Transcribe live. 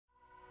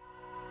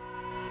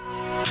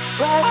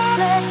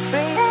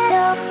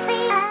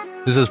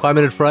This is 5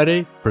 Minute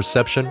Friday,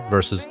 Perception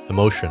versus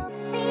Emotion.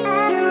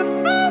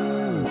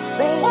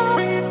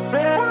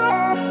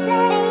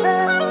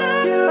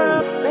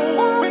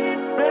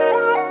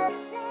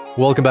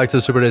 Welcome back to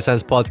the Super Data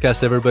Science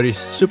Podcast, everybody.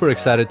 Super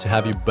excited to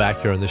have you back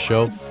here on the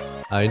show.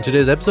 In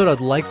today's episode,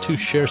 I'd like to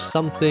share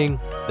something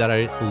that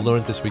I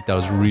learned this week that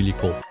was really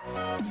cool.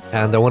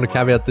 And I want to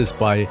caveat this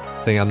by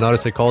saying I'm not a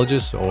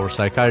psychologist or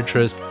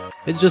psychiatrist.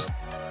 It's just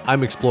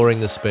I'm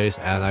exploring this space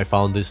and I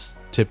found this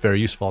tip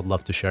very useful. I'd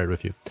love to share it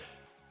with you.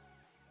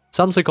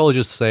 Some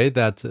psychologists say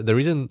that the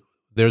reason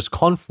there's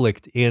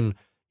conflict in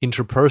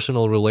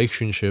interpersonal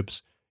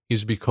relationships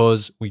is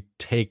because we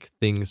take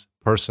things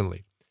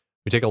personally.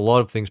 We take a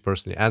lot of things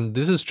personally. And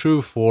this is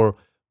true for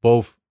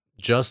both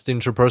just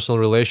interpersonal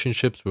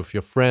relationships with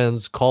your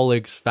friends,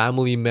 colleagues,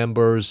 family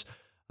members,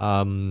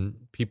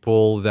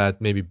 people that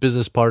maybe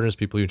business partners,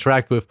 people you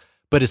interact with,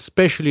 but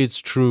especially it's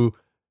true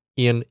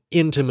in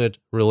intimate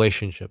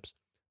relationships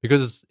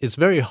because it's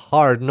very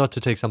hard not to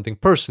take something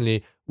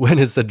personally when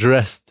it's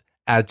addressed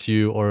at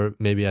you or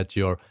maybe at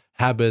your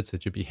habits,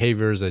 at your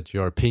behaviors, at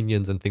your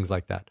opinions and things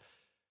like that.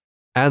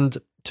 And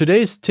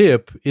today's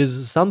tip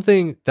is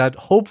something that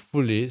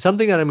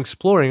I'm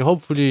exploring,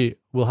 hopefully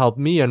will help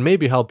me and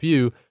maybe help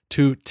you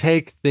to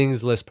take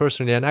things less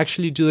personally and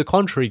actually do the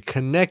contrary,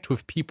 connect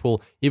with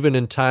people even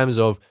in times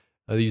of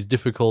these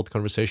difficult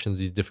conversations,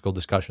 these difficult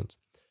discussions.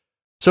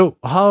 So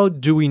how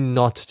do we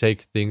not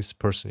take things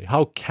personally?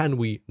 How can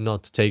we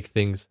not take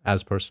things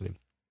as personally?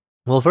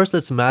 Well, first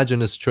let's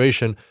imagine a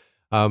situation.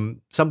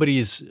 Somebody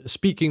is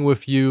speaking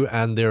with you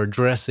and they're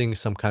addressing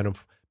some kind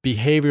of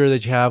behavior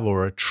that you have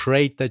or a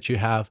trait that you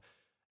have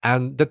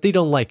and that they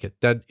don't like it,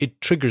 that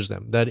it triggers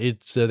them, that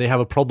they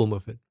have a problem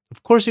with it.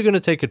 Of course, you're going to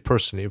take it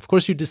personally. Of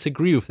course, you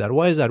disagree with that.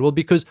 Why is that? Well,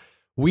 because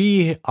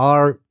we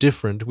are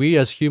different. We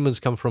as humans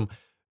come from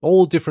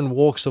all different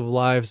walks of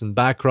lives and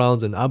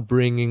backgrounds and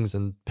upbringings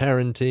and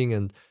parenting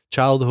and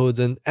childhoods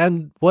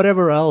and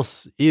whatever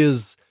else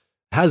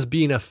has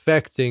been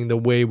affecting the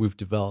way we've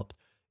developed.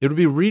 It would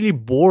be really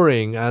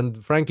boring and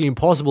frankly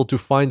impossible to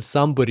find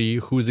somebody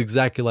who's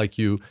exactly like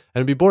you. And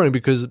it'd be boring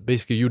because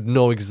basically you'd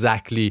know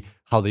exactly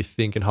how they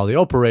think and how they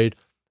operate.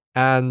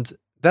 And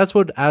that's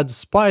what adds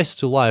spice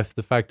to life,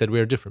 the fact that we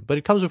are different. But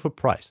it comes with a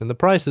price. And the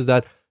price is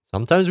that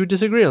sometimes we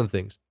disagree on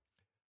things.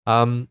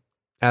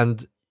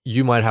 And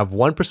you might have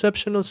one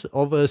perception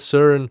of a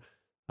certain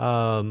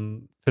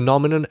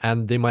phenomenon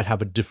and they might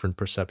have a different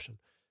perception.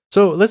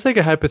 So let's take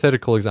a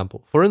hypothetical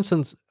example. For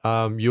instance,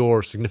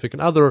 your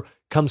significant other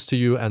comes to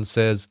you and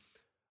says,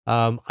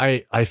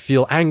 I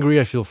feel angry,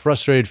 I feel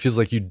frustrated, it feels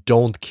like you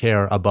don't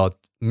care about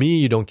me,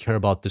 you don't care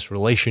about this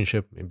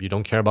relationship, maybe you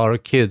don't care about our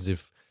kids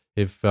if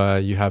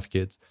you have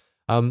kids.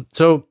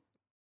 So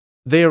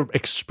they're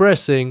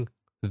expressing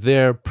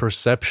their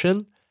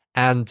perception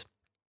and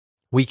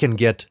we can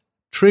get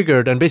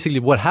triggered. And basically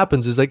what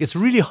happens is like, it's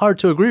really hard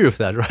to agree with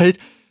that, right?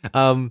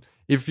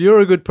 If you're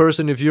a good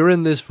person, if you're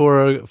in this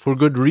for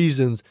good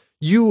reasons,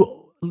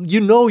 you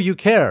know you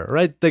care,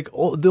 right? Like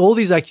all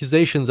these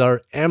accusations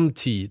are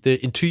empty.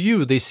 To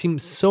you, they seem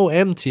so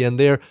empty and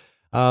they're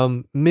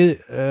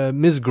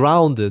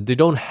misgrounded. They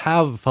don't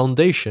have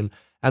foundation.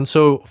 And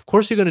so, of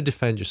course, you're going to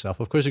defend yourself.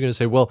 Of course, you're going to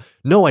say, well,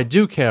 no, I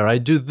do care. I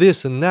do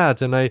this and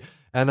that. And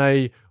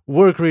I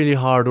work really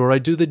hard, or I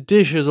do the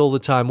dishes all the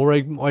time, or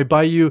I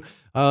buy you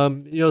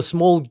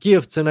small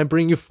gifts and I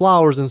bring you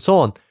flowers and so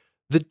on.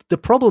 The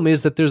problem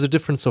is that there's a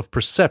difference of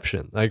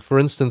perception. Like, for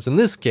instance, in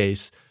this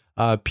case,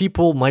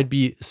 people might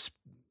be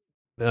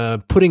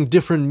putting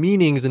different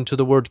meanings into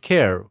the word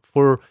care.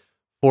 For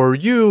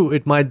you,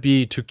 it might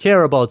be to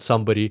care about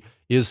somebody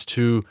is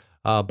to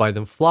buy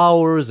them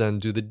flowers and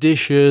do the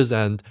dishes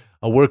and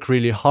work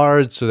really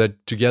hard so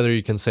that together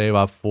you can save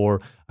up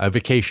for a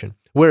vacation.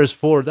 Whereas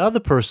for the other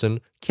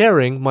person,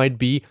 caring might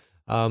be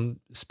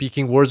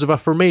speaking words of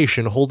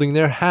affirmation, holding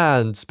their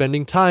hand,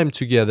 spending time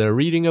together,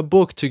 reading a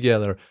book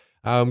together,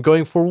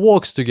 going for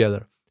walks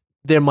together.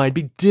 There might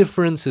be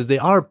differences.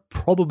 There are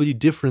probably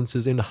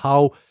differences in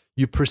how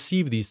you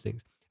perceive these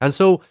things. And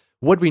so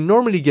what we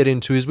normally get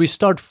into is we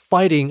start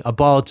fighting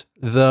about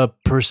the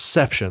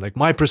perception. Like,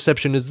 my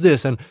perception is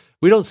this. And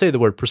we don't say the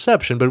word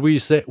perception, but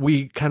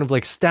we kind of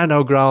like stand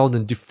our ground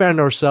and defend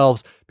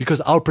ourselves because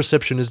our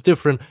perception is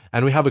different.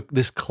 And we have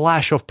this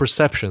clash of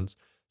perceptions.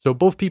 So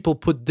both people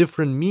put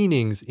different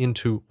meanings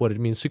into what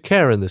it means to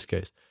care in this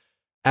case.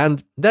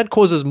 And that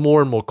causes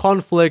more and more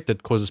conflict.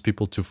 That causes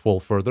people to fall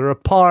further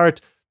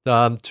apart,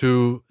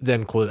 to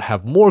then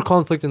have more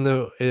conflict in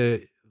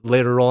the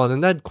later on.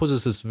 And that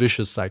causes this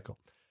vicious cycle.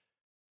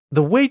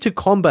 The way to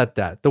combat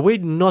that, the way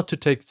not to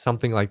take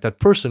something like that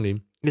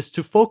personally, is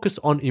to focus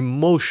on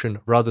emotion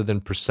rather than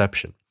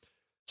perception.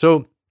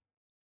 So,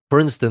 for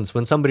instance,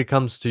 when somebody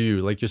comes to you,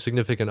 like your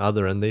significant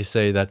other, and they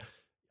say that,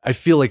 I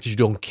feel like you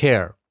don't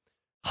care,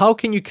 how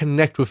can you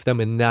connect with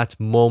them in that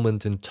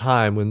moment in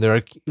time when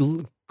they're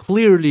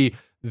clearly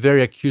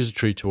very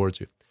accusatory towards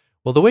you?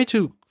 Well, the way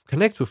to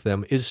connect with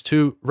them is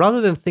to,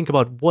 rather than think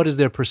about what is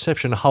their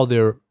perception, how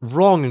they're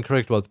wrong and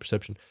correct about the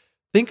perception,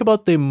 think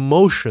about the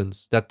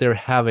emotions that they're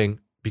having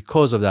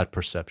because of that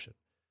perception.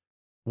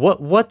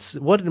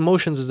 What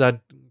emotions is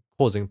that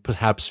causing?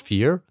 Perhaps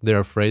fear. They're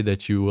afraid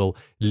that you will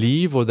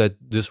leave or that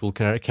this will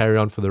carry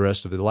on for the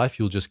rest of their life.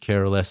 You'll just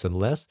care less and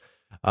less.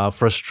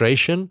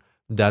 Frustration,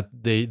 that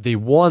they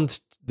want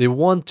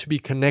to be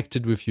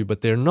connected with you,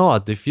 but they're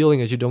not. They're feeling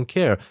that you don't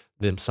care.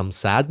 Then some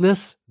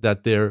sadness,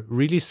 that they're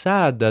really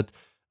sad that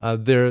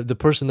the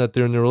person that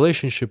they're in a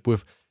relationship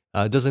with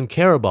doesn't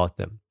care about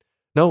them.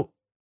 Now,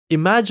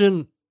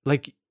 imagine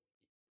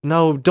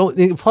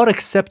without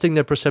accepting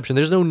their perception.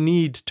 There's no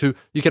need to.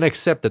 You can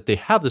accept that they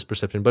have this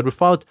perception, but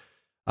without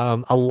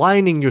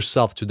aligning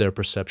yourself to their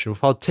perception,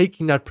 without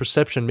taking that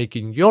perception,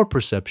 making your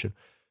perception.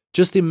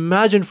 Just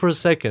imagine for a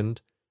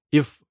second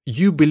if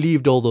you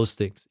believed all those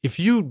things. If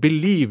you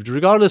believed,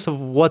 regardless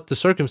of what the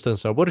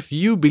circumstances are, what if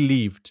you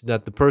believed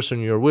that the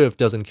person you're with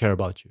doesn't care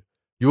about you?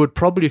 You would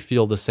probably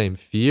feel the same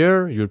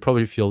fear. You would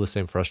probably feel the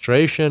same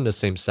frustration, the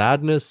same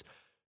sadness,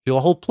 feel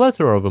a whole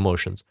plethora of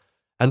emotions.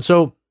 And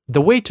so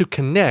the way to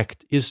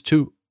connect is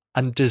to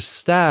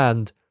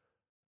understand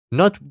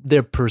not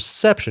their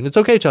perception. It's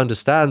okay to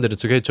understand it.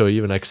 It's okay to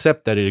even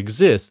accept that it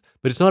exists,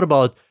 but it's not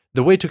about,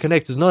 the way to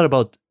connect is not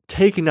about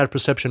taking that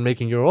perception,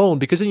 making your own,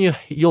 because then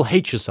you'll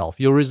hate yourself.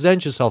 You'll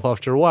resent yourself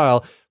after a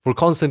while for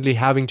constantly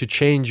having to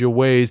change your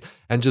ways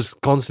and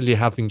just constantly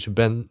having to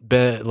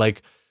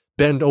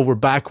bend over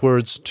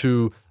backwards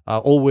to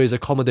always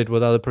accommodate what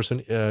the other person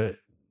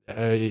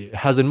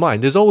has in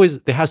mind.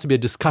 There has to be a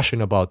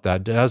discussion about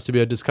that. There has to be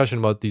a discussion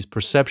about these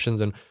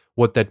perceptions and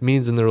what that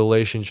means in the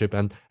relationship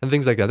and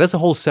things like that. That's a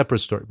whole separate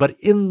story. But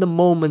in the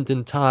moment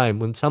in time,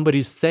 when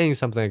somebody's saying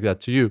something like that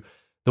to you,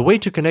 the way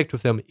to connect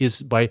with them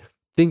is by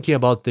thinking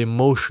about the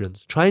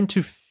emotions, trying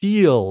to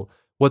feel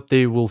what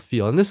they will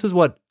feel. And this is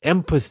what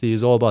empathy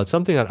is all about.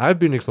 Something that I've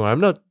been exploring. I'm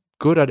not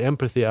good at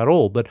empathy at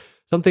all, but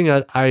something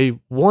that I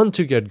want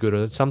to get good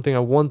at, something I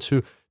want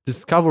to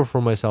discover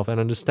for myself and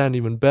understand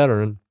even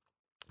better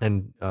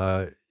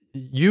and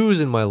use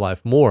in my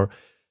life more.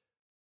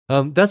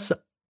 That's,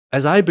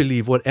 as I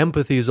believe, what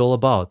empathy is all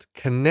about.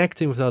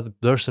 Connecting with other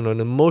person on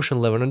an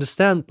emotional level and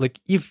understand, like,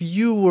 if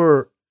you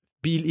were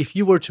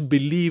to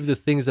believe the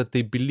things that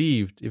they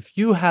believed, if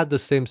you had the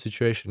same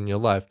situation in your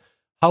life,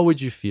 how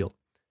would you feel?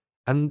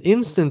 And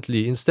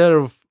instantly, instead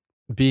of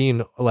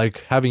being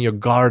like having your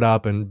guard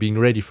up and being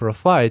ready for a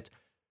fight,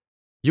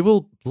 you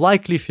will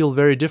likely feel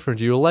very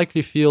different. You will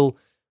likely feel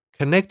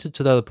connected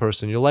to the other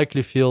person. You'll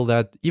likely feel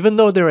that even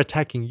though they're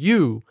attacking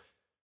you,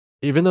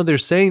 even though they're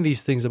saying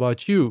these things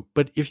about you,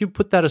 but if you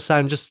put that aside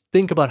and just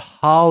think about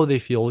how they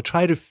feel, or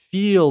try to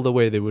feel the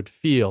way they would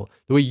feel,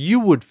 the way you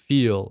would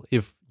feel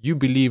if you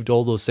believed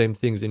all those same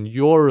things in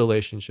your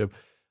relationship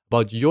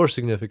about your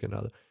significant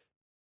other.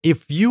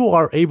 If you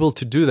are able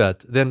to do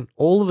that, then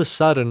all of a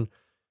sudden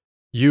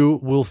you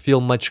will feel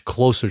much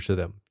closer to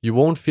them. You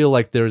won't feel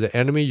like they're the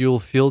enemy. You'll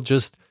feel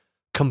just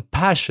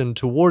compassion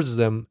towards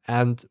them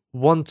and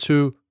want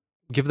to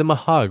give them a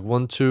hug,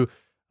 want to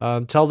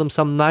tell them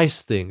some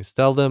nice things,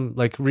 tell them,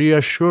 like,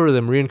 reassure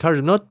them, re-encourage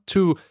them, not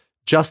to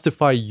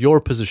justify your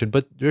position,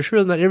 but reassure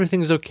them that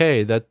everything's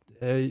okay, that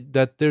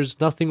there's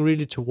nothing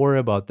really to worry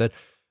about, that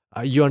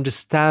you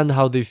understand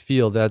how they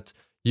feel, that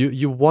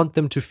you want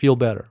them to feel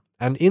better.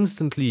 And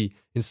instantly,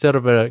 instead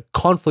of a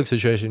conflict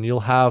situation,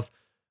 you'll have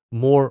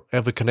more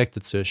of a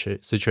connected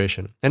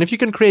situation. And if you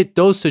can create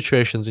those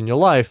situations in your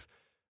life,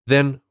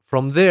 then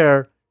from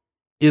there,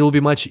 it'll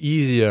be much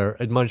easier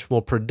and much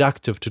more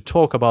productive to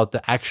talk about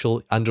the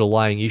actual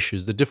underlying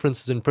issues, the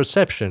differences in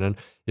perception, and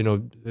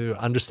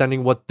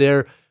understanding what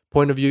their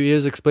point of view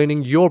is,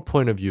 explaining your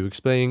point of view,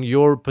 explaining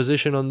your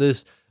position on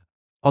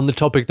the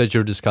topic that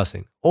you're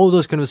discussing. All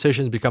those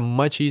conversations become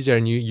much easier,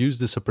 and you use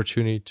this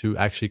opportunity to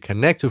actually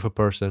connect with a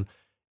person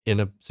in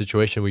a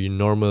situation where you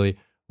normally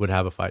would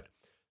have a fight.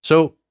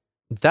 So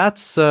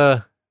that's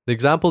the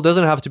example. It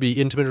doesn't have to be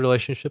intimate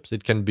relationships.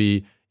 It can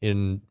be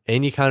in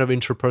any kind of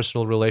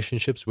interpersonal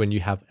relationships when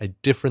you have a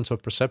difference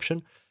of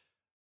perception.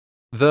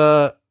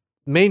 The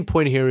main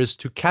point here is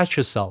to catch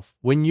yourself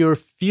when you're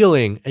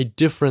feeling a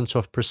difference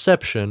of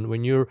perception,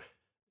 when you're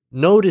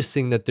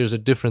noticing that there's a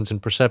difference in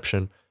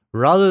perception,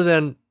 rather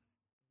than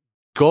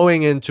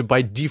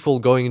by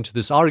default going into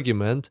this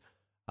argument,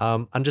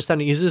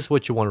 understanding, is this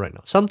what you want right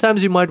now?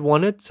 Sometimes you might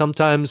want it.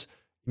 Sometimes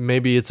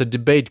maybe it's a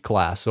debate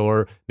class,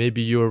 or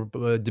maybe you're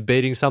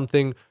debating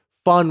something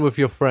fun with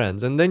your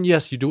friends. And then,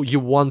 yes, you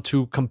want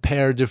to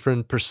compare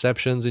different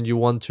perceptions, and you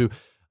want to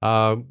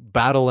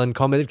battle and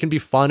comment. It can be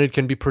fun. It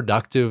can be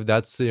productive.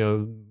 That's,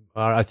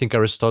 I think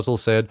Aristotle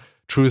said,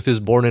 truth is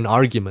born in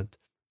argument.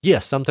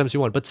 Yes, sometimes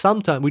you want it, but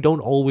sometimes we don't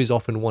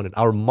often want it.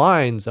 Our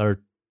minds are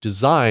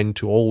designed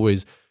to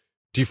always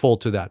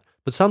default to that.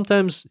 But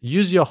sometimes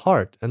use your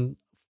heart and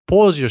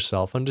pause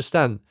yourself,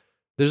 understand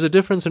there's a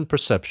difference in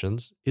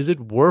perceptions. Is it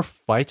worth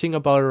fighting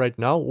about it right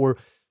now? Or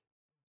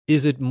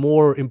is it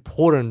more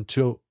important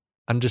to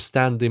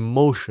understand the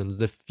emotions,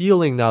 the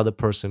feeling now the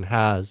person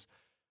has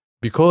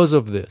because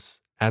of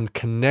this, and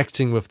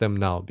connecting with them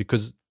now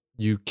because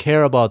you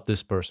care about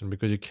this person,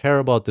 because you care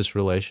about this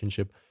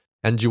relationship,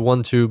 and you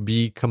want to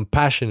be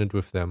compassionate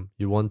with them.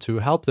 You want to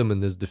help them in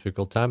this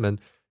difficult time and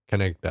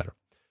connect better.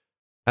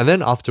 And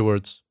then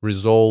afterwards,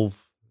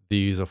 resolve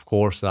these, of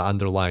course,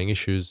 underlying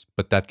issues,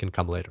 but that can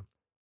come later.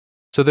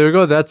 So there you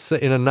go. That's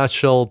in a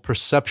nutshell,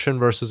 perception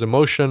versus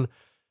emotion.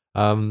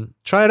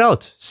 Try it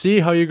out.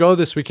 See how you go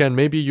this weekend.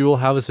 Maybe you will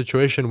have a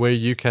situation where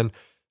you can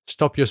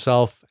stop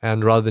yourself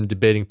and rather than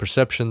debating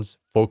perceptions,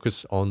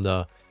 focus on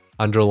the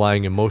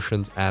underlying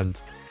emotions and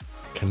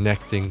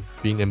connecting,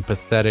 being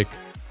empathetic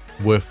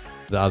with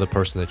the other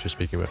person that you're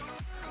speaking with.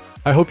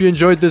 I hope you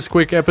enjoyed this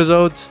quick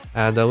episode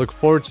and I look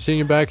forward to seeing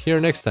you back here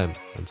next time.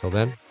 Until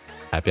then,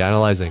 happy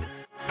analyzing.